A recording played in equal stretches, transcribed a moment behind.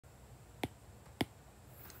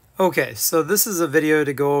Okay, so this is a video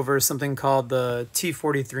to go over something called the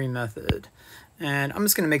T43 method. And I'm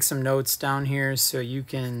just going to make some notes down here so you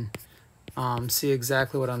can see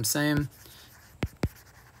exactly what I'm saying.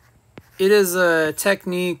 It is a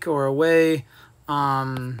technique or a way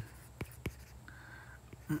to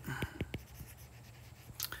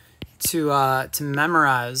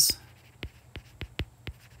memorize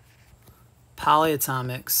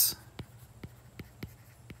polyatomics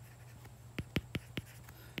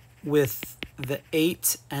with the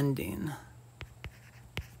 8 ending.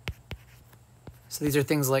 So these are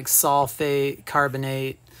things like sulfate,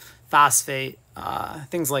 carbonate, phosphate,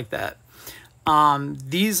 things like that.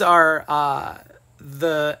 These are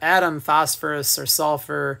the atom phosphorus or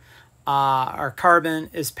sulfur, or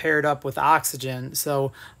carbon is paired up with oxygen.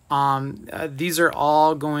 So these are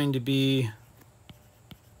all going to be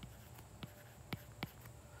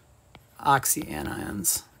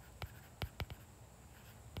oxyanions.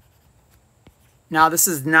 Now, this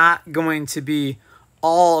is not going to be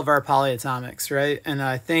all of our polyatomics, right? And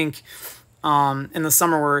I think in the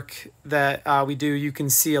summer work that we do, you can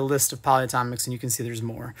see a list of polyatomics, and you can see there's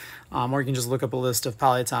more. Or you can just look up a list of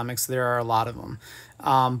polyatomics. There are a lot of them,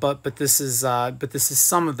 but this is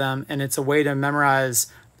some of them, and it's a way to memorize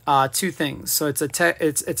two things. So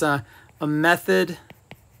it's a method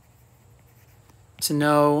to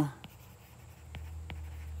know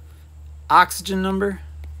oxygen number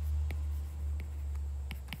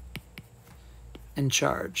and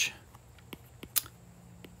charge.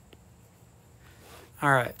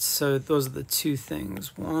 All right, so those are the two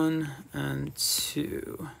things, 1 and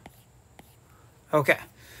 2. Okay,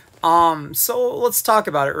 so let's talk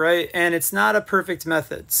about it, right? And it's not a perfect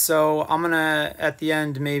method, so I'm gonna at the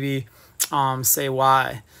end maybe say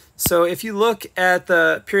why. So if you look at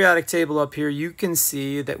the periodic table up here, you can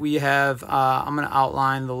see that we have, I'm gonna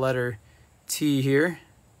outline the letter T here,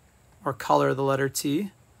 or color the letter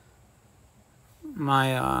T. I'm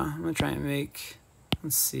gonna try and make,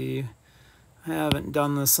 let's see, I haven't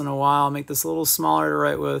done this in a while. I'll make this a little smaller to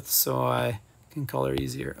write with so I can color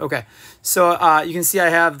easier. Okay, so you can see I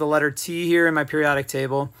have the letter T here in my periodic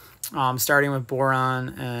table, starting with boron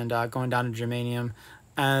and going down to germanium.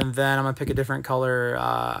 And then I'm gonna pick a different color,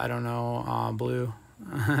 I don't know, blue,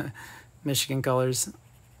 Michigan colors,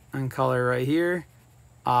 and color right here,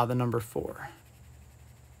 the number 4.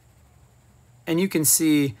 And you can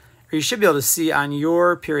see, or you should be able to see on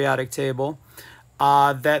your periodic table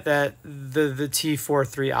that the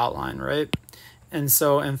T43 outline, right? And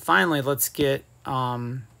so, and finally, let's get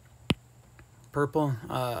purple.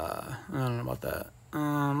 I don't know about that.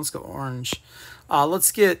 Let's go orange.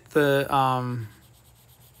 Let's get the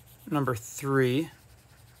number 3,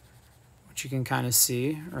 which you can kind of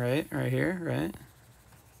see, right here, right?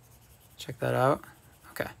 Check that out.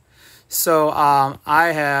 Okay, so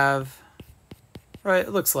I have, right,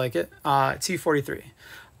 it looks like it, T43.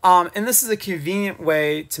 And this is a convenient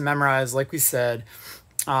way to memorize, like we said,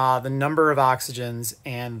 the number of oxygens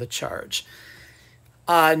and the charge.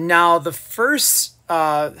 Now, the first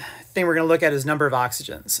thing we're going to look at is number of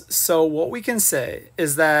oxygens. So what we can say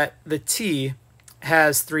is that the T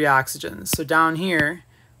has 3 oxygens. So down here,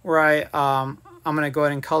 where I'm going to go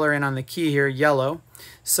ahead and color in on the key here, yellow.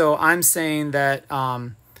 So I'm saying that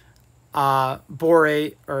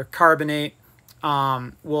borate or carbonate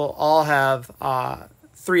will all have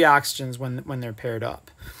 3 oxygens when they're paired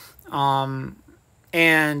up. And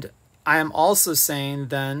I am also saying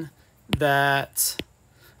then that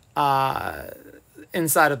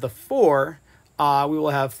inside of the 4, we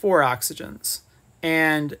will have 4 oxygens.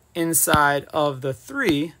 And inside of the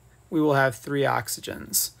 3, we will have 3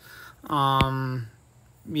 oxygens.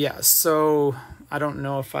 Yeah, so I don't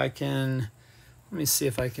know if I can, let me see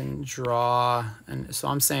if I can draw. And so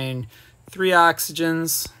I'm saying 3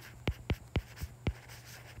 oxygens.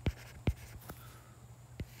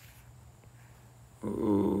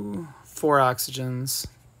 Ooh, 4 oxygens.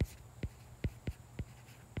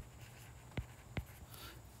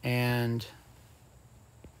 And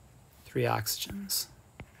 3 oxygens.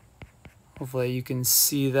 Hopefully you can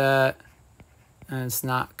see that and it's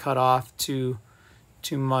not cut off too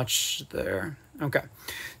much there. Okay,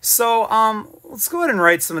 so let's go ahead and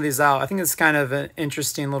write some of these out. I think it's kind of an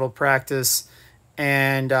interesting little practice.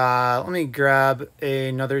 And let me grab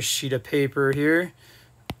another sheet of paper here.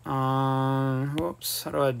 Whoops,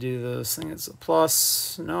 how do I do this? I think it's a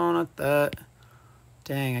plus. No, not that.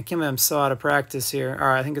 Dang, I can't believe I'm so out of practice here. All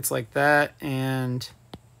right, I think it's like that. And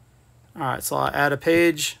all right, so I'll add a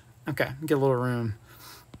page. Okay, get a little room.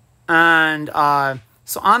 And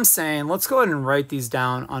so I'm saying, let's go ahead and write these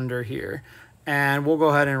down under here. And we'll go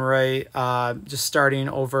ahead and write just starting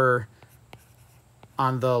over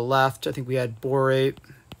on the left, I think we had borate.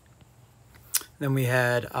 Then we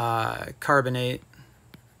had carbonate.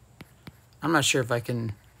 I'm not sure if I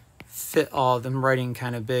can fit all of them, writing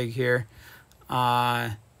kind of big here.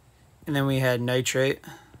 And then we had nitrate.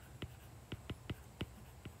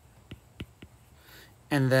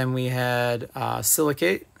 And then we had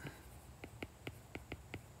silicate.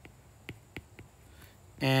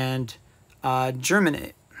 And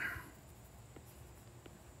germinate.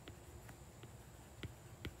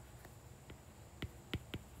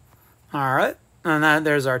 All right, and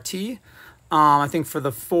there's our T. I think for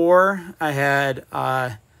the 4, I had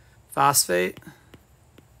phosphate.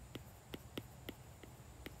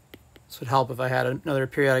 This would help if I had another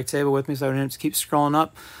periodic table with me, so I wouldn't have to keep scrolling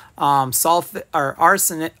up. Sulfate or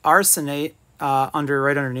arsenate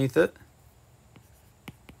right underneath it.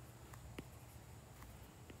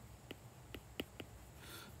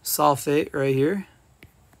 Sulfate right here.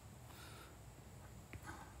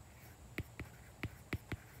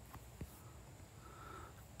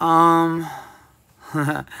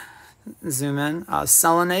 Zoom in.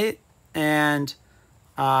 Selenate and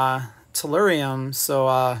tellurium,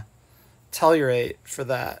 so tellurate for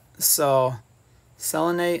that. So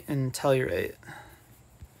selenate and tellurate.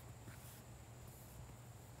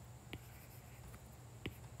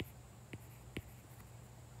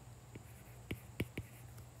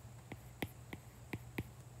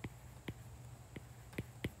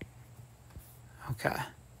 Okay.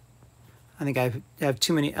 I think I have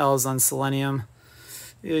too many L's on selenium.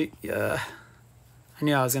 I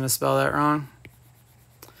knew I was going to spell that wrong.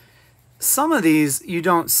 Some of these you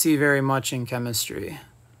don't see very much in chemistry.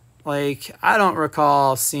 Like, I don't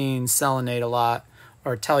recall seeing selenate a lot,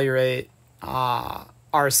 or tellurate,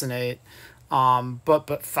 arsenate,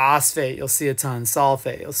 but phosphate you'll see a ton,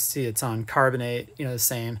 sulfate you'll see a ton, carbonate, the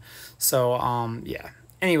same. So yeah.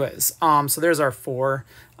 Anyways, so there's our 4,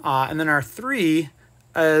 and then our 3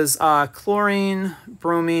 is chlorine,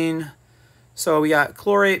 bromine. So we got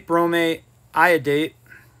chlorate, bromate, iodate.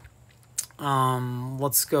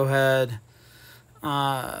 Let's go ahead.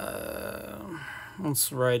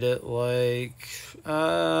 Let's write it like,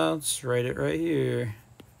 let's write it right here.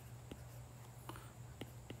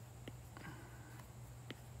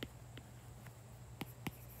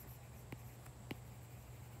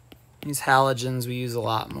 These halogens we use a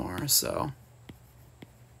lot more, so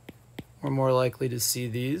we're more likely to see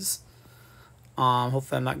these.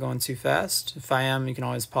 Hopefully I'm not going too fast. If I am, you can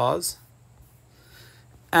always pause.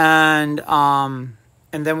 And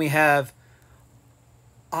then we have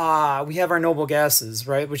our noble gases,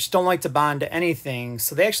 right, which don't like to bond to anything,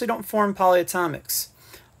 so they actually don't form polyatomics,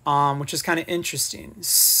 which is kind of interesting.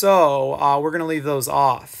 So we're going to leave those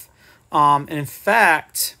off. And in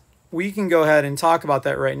fact, we can go ahead and talk about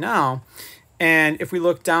that right now. And if we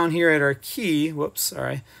look down here at our key, whoops,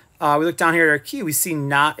 sorry. We look down here at our key, we see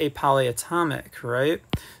not a polyatomic, right?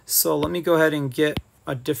 So let me go ahead and get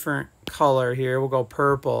a different color here. We'll go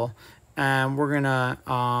purple, and we're gonna,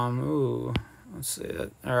 let's see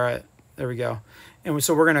that. All right, there we go. And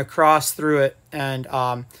so we're gonna cross through it, and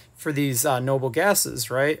for these noble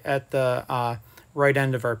gases, right, at the right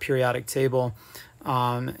end of our periodic table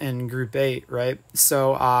in group 8, right?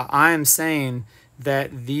 So I'm saying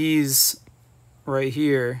that these right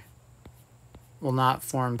here will not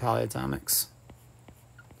form polyatomics.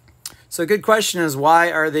 So a good question is,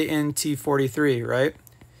 why are they in T43, right?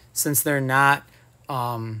 Since they're not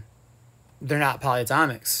polyatomics.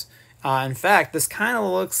 In fact, this kind of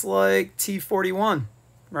looks like T41,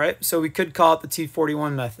 right? So we could call it the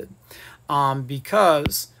T41 method,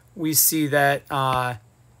 because we see that let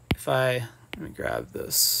me grab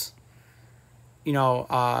this,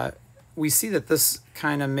 we see that this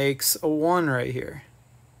kind of makes a 1 right here.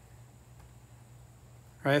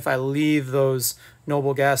 Right, if I leave those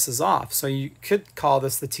noble gases off. So you could call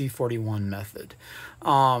this the T41 method.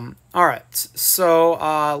 All right,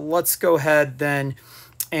 so let's go ahead then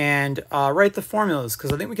and write the formulas,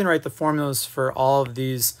 because I think we can write the formulas for all of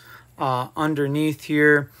these underneath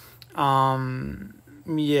here.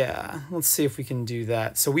 Yeah, let's see if we can do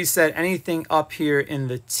that. So we said anything up here in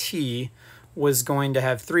the T was going to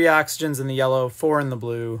have 3 oxygens in the yellow, 4 in the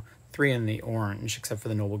blue, 3 in the orange, except for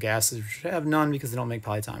the noble gases, which have none because they don't make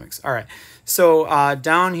polyatomics. All right, so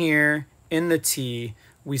down here in the T,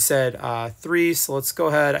 we said 3, so let's go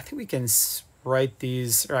ahead. I think we can write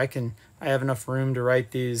these, or I have enough room to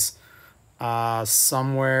write these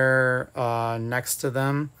somewhere next to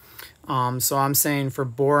them. So I'm saying for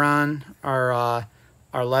boron, our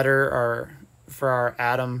letter, for our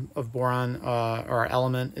atom of boron, or our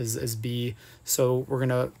element is B, so we're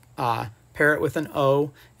going to pair it with an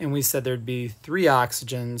O, and we said there'd be 3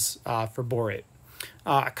 oxygens for borate.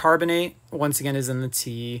 Carbonate, once again, is in the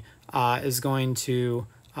T, is going to,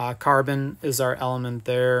 carbon is our element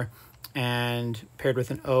there, and paired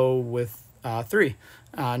with an O with 3.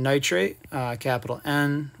 Nitrate, capital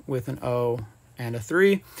N with an O and a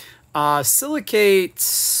 3. Silicate,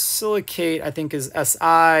 I think, is Si,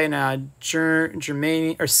 and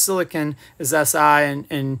germanium, or silicon is Si,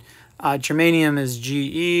 and germanium is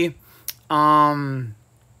Ge. I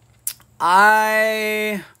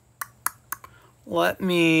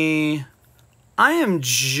am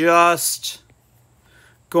just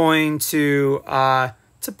going to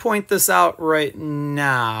point this out right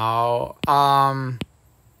now. Or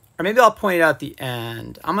maybe I'll point it out at the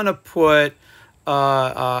end. I'm going to put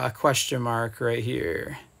a question mark right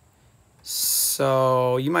here.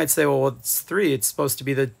 So you might say, well, it's 3. It's supposed to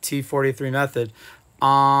be the T43 method.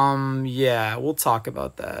 Yeah, we'll talk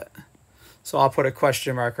about that. So I'll put a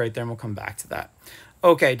question mark right there and we'll come back to that.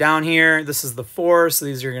 Okay, down here, this is the 4. So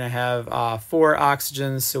these are going to have 4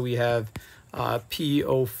 oxygens. So we have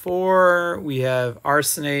PO4, we have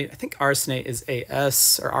arsenate. I think arsenate is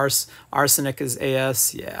AS, or arsenic is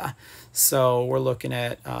AS, yeah. So we're looking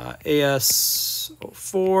at ASO4,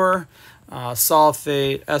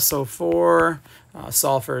 sulfate, SO4,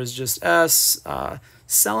 sulfur is just S,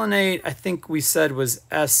 selenate, I think we said was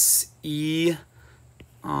SE.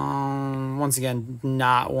 Once again,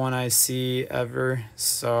 not one I see ever.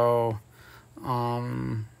 So,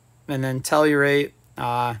 and then tellurate,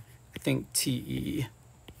 I think TE,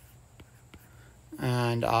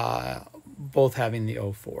 and both having the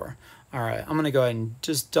O4. All right, I'm going to go ahead and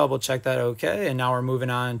just double check that okay. And now we're moving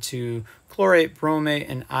on to chlorate, bromate,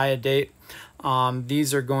 and iodate.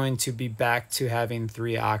 These are going to be back to having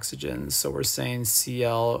 3 oxygens. So we're saying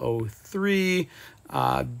ClO3,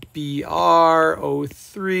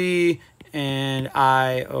 BrO3, and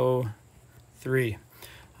IO3.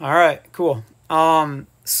 All right, cool.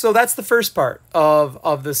 So that's the first part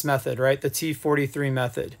of this method, right? The T43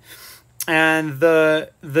 method. And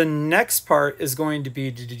the next part is going to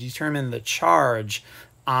be to determine the charge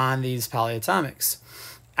on these polyatomics.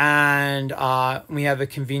 And we have a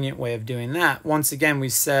convenient way of doing that. Once again, we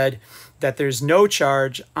said that there's no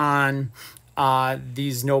charge on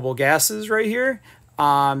these noble gases right here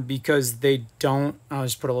because they don't, I'll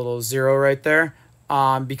just put a little 0 right there,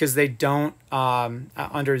 because they don't,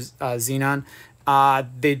 under xenon,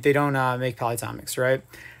 they don't make polyatomics, right?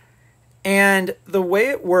 And the way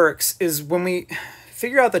it works is when we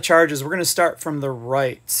figure out the charges, we're going to start from the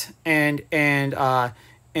right, and we're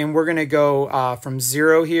going to go from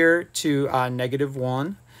 0 here to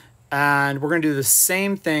 -1, and we're going to do the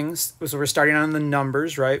same things. So we're starting on the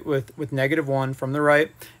numbers, right, with -1 from the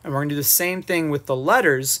right, and we're going to do the same thing with the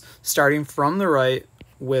letters, starting from the right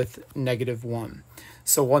with -1.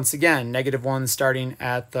 So once again, -1 starting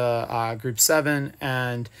at the group 7,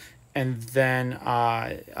 and then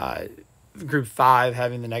group 5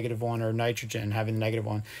 having the -1, or nitrogen having the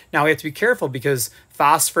 -1. Now we have to be careful because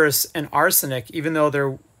phosphorus and arsenic, even though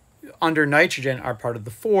they're under nitrogen, are part of the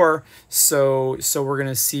 4. So we're going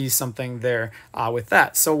to see something there with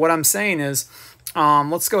that. So what I'm saying is,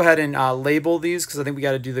 let's go ahead and label these, because I think we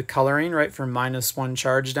got to do the coloring, right, for -1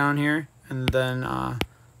 charge down here, and then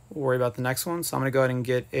we'll worry about the next one. So I'm going to go ahead and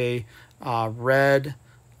get a red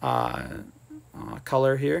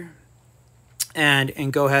color here.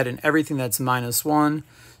 And go ahead and everything that's -1,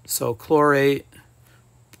 so chlorate,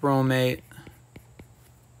 bromate,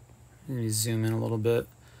 let me zoom in a little bit,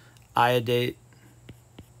 iodate,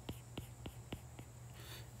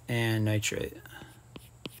 and nitrate.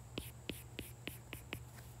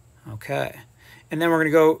 Okay, and then we're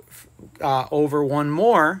going to go over one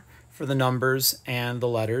more for the numbers and the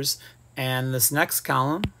letters. And this next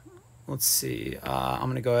column, let's see, I'm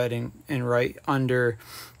going to go ahead and write under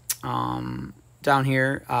down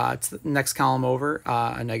here, it's the next column over,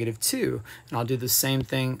 a -2. And I'll do the same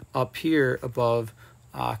thing up here above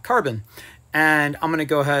carbon. And I'm going to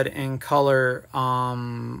go ahead and color,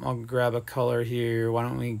 I'll grab a color here. Why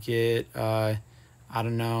don't we get, I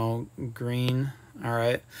don't know, green. All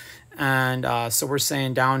right. And so we're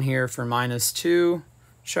saying down here for -2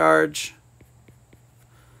 charge,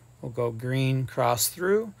 we'll go green, cross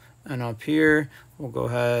through. And up here, we'll go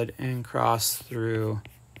ahead and cross through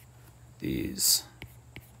these.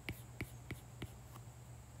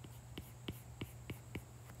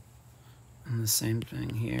 And the same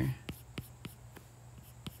thing here.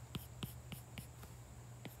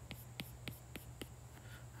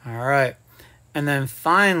 All right. And then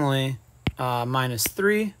finally,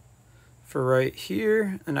 -3 for right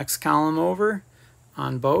here, the next column over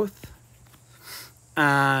on both.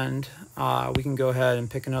 And we can go ahead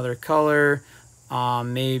and pick another color,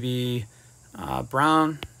 maybe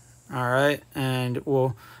brown. All right, and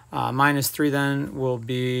we'll -3 then will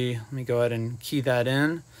be, let me go ahead and key that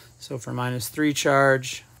in. So for -3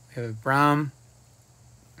 charge, we have brown.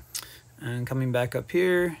 And coming back up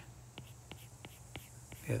here,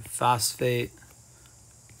 we have phosphate,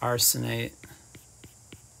 arsenate,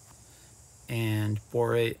 and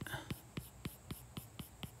borate.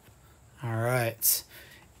 All right,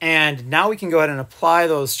 and now we can go ahead and apply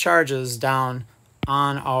those charges down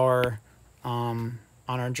on our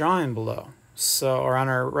drawing below, so, or on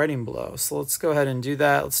our writing below. So let's go ahead and do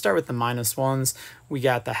that. Let's start with the -1s. We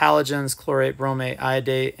got the halogens, chlorate, bromate,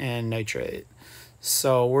 iodate, and nitrate.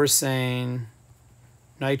 So we're saying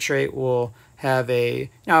nitrate will have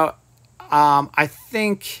a, now I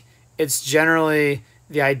think it's generally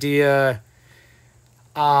the idea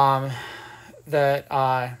that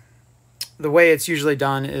the way it's usually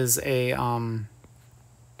done is a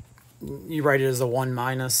you write it as a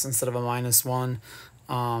 1- instead of a -1,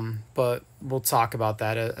 but we'll talk about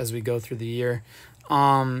that as we go through the year.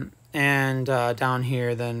 And down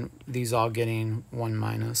here, then these all getting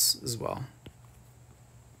 1- as well.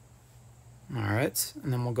 All right,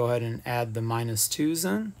 and then we'll go ahead and add the -2s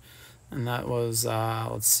in, and that was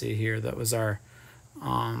let's see here, that was our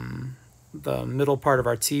the middle part of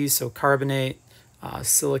our T, so carbonate,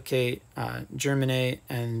 silicate, germinate,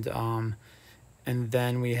 and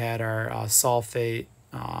then we had our sulfate,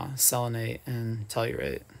 selenate, and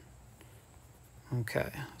tellurate.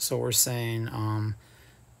 Okay, so we're saying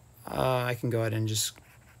I can go ahead and just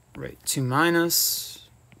write 2-,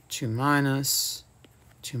 2-,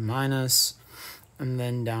 2-, and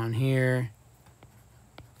then down here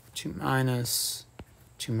 2-,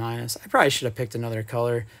 2-. I probably should have picked another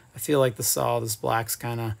color. I feel like this black's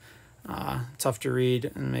kind of tough to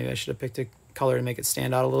read, and maybe I should have picked a color to make it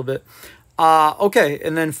stand out a little bit. Okay,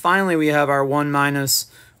 and then finally we have our 1-,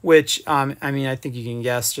 which I mean, I think you can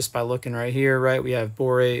guess just by looking right here, right? We have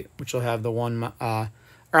borate, which will have the 1, or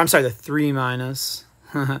I'm sorry, the 3-.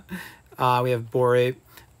 We have borate,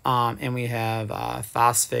 and we have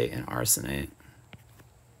phosphate and arsenate.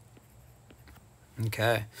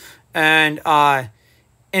 Okay, and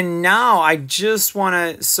now I just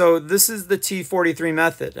want to, so this is the T43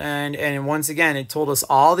 method, and once again, it told us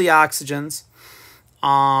all the oxygens,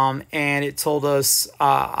 and it told us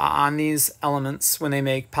on these elements when they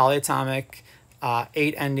make polyatomic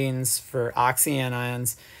 8 endings for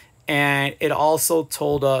oxyanions, and it also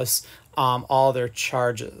told us all their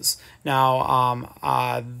charges. Now,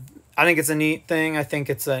 I think it's a neat thing. I think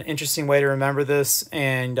it's an interesting way to remember this,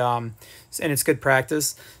 and it's good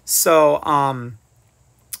practice. So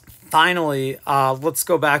finally, let's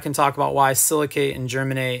go back and talk about why silicate and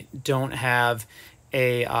germinate don't have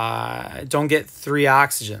don't get 3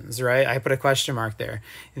 oxygens, right? I put a question mark there.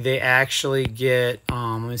 They actually get,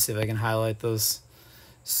 let me see if I can highlight those.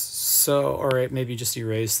 So, or maybe just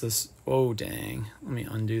erase this. Oh, dang. Let me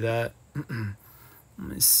undo that. Let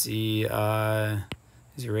me see.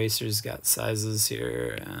 These erasers got sizes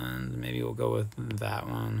here, and maybe we'll go with that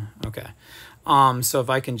one. Okay. So if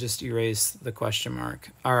I can just erase the question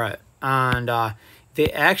mark. All right. And they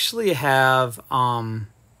actually have 4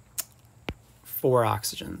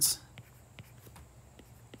 oxygens.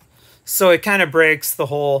 So it kind of breaks the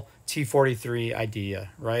whole T43 idea,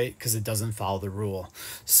 right? Because it doesn't follow the rule.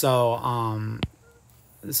 So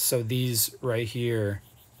so these right here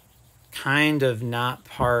kind of not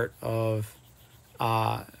part of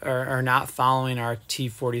are not following our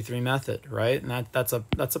T43 method, right? And that's a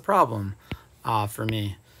problem for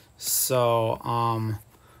me. So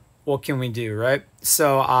what can we do, right?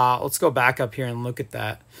 So let's go back up here and look at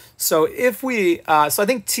that. So if we, so I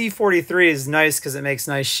think T43 is nice because it makes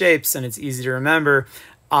nice shapes and it's easy to remember.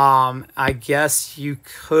 I guess you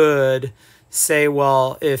could say,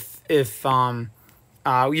 well, if you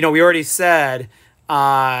know, we already said,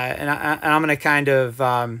 and I'm gonna kind of,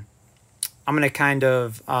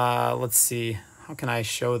 let's see, how can I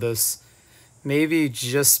show this? Maybe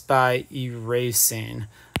just by erasing.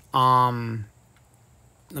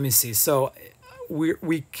 Let me see. So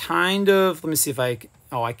we kind of, let me see if I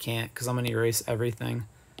can't, because I'm going to erase everything.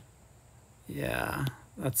 Yeah,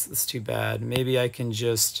 that's too bad. Maybe I can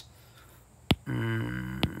just,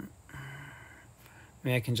 maybe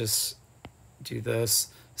I can just do this.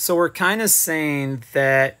 So we're kind of saying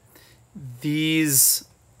that these,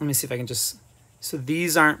 let me see if I can just, so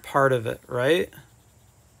these aren't part of it, right?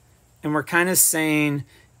 And we're kind of saying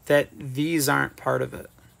that these aren't part of it.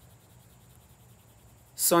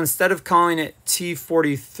 So instead of calling it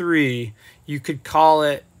T43, you could call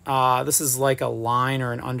it, this is like a line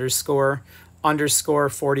or an underscore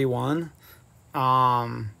 41.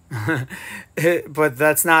 but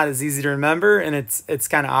that's not as easy to remember, and it's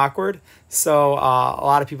kind of awkward. So a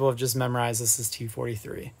lot of people have just memorized this as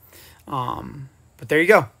T43. But there you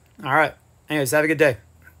go. All right. Anyways, have a good day.